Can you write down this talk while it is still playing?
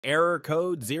Error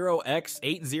code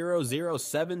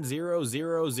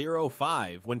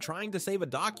 0x800700005 when trying to save a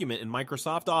document in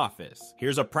Microsoft Office.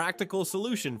 Here's a practical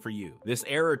solution for you. This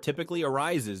error typically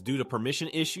arises due to permission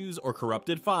issues or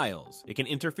corrupted files. It can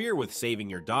interfere with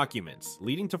saving your documents,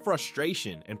 leading to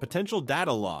frustration and potential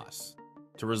data loss.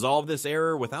 To resolve this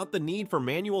error without the need for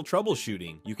manual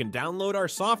troubleshooting, you can download our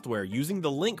software using the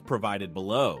link provided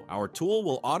below. Our tool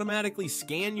will automatically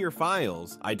scan your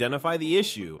files, identify the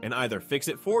issue, and either fix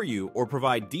it for you or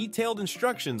provide detailed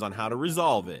instructions on how to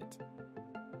resolve it.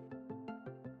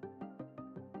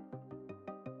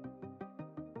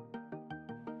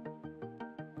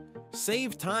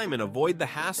 Save time and avoid the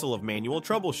hassle of manual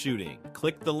troubleshooting.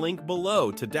 Click the link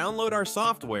below to download our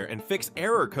software and fix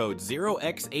error code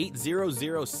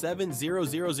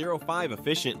 0x800700005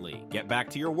 efficiently. Get back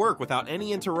to your work without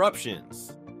any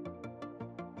interruptions.